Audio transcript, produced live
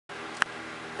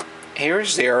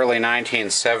Here's the early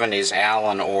 1970s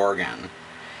Allen organ,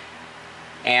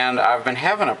 and I've been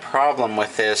having a problem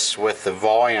with this, with the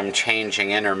volume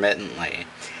changing intermittently.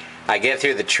 I get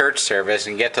through the church service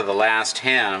and get to the last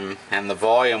hymn and the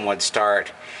volume would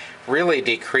start really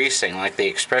decreasing, like the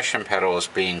expression pedal was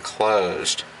being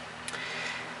closed.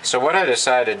 So what I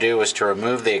decided to do was to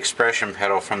remove the expression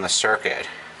pedal from the circuit.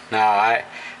 Now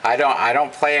I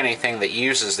don't play anything that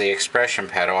uses the expression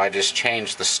pedal. I just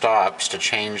change the stops to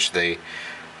change the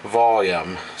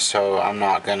volume, so I'm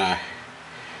not gonna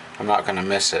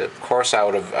miss it. Of course,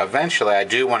 eventually I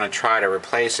do want to try to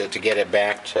replace it to get it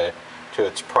back to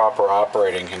its proper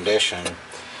operating condition,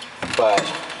 but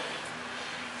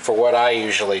for what I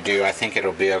usually do, I think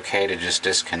it'll be okay to just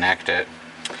disconnect it.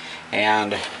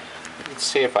 And let's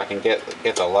see if I can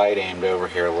get the light aimed over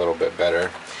here a little bit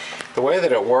better. The way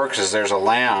that it works is there's a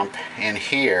lamp in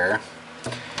here,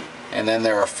 and then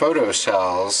there are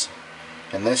photocells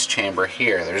in this chamber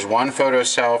here. There's one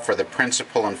photocell for the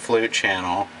principal and flute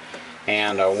channel,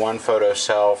 and one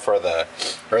photocell for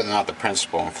not the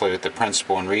principal and flute, the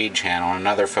principal and reed channel, and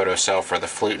another photocell for the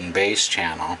flute and bass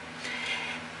channel.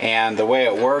 And the way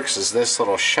it works is this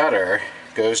little shutter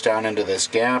goes down into this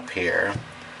gap here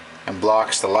and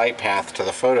blocks the light path to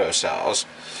the photocells.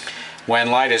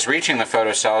 When light is reaching the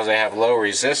photocells, they have low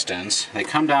resistance. They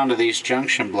come down to these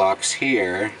junction blocks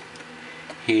here,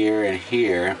 here, and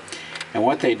here, and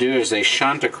what they do is they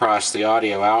shunt across the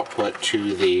audio output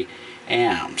to the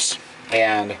amps,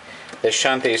 and they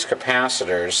shunt these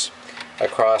capacitors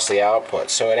across the output.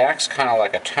 So it acts kind of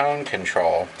like a tone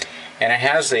control, and it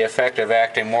has the effect of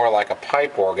acting more like a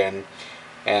pipe organ.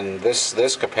 And this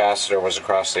capacitor was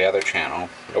across the other channel.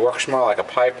 It works more like a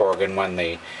pipe organ when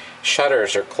the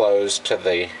shutters are closed to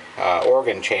the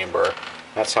organ chamber.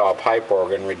 That's how a pipe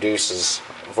organ reduces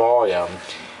volume.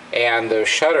 And those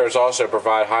shutters also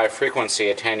provide high frequency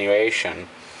attenuation.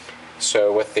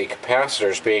 So with the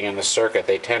capacitors being in the circuit,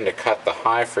 they tend to cut the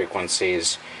high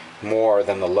frequencies more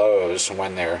than the lows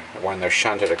when they're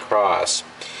shunted across.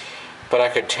 But I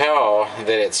could tell that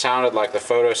it sounded like the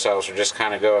photocells were just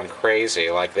kind of going crazy,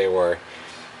 like they were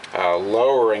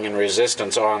lowering in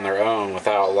resistance on their own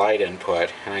without light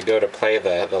input. And I go to play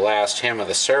the last hymn of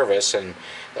the service and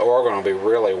the organ will be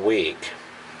really weak.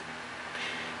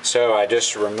 So I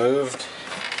just removed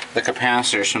the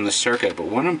capacitors from the circuit. But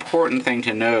one important thing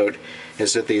to note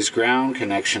is that these ground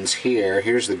connections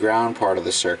here's the ground part of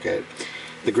the circuit.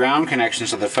 The ground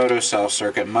connections of the photocell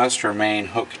circuit must remain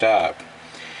hooked up.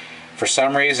 For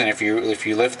some reason, if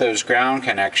you lift those ground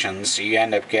connections, you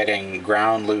end up getting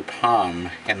ground loop hum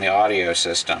in the audio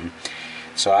system.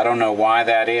 So I don't know why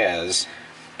that is,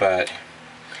 but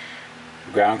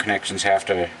ground connections have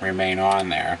to remain on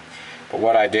there. But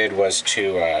what I did was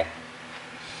to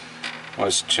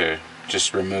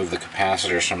just remove the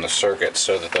capacitors from the circuit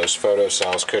so that those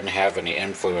photocells couldn't have any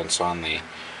influence on the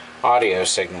audio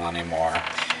signal anymore.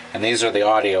 And these are the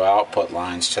audio output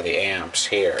lines to the amps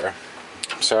here.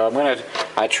 So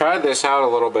I tried this out a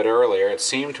little bit earlier. It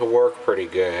seemed to work pretty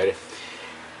good,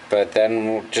 but then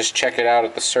we'll just check it out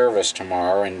at the service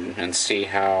tomorrow and see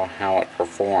how it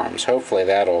performs. Hopefully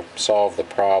that'll solve the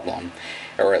problem,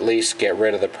 or at least get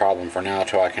rid of the problem for now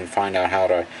till I can find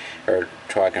out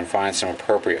till I can find some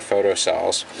appropriate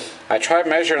photocells. I tried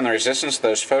measuring the resistance of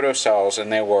those photocells,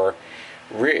 and they were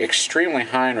extremely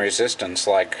high in resistance,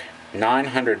 like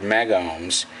 900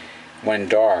 megohms when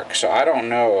dark. So I don't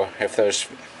know if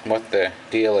what the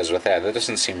deal is with that. That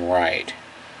doesn't seem right.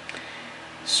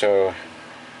 So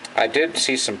I did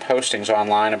see some postings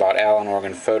online about Allen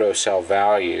organ photocell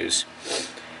values,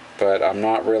 but I'm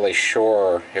not really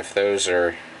sure if those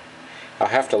are... I'll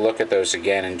have to look at those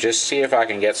again and just see if I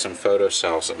can get some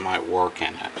photocells that might work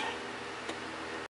in it.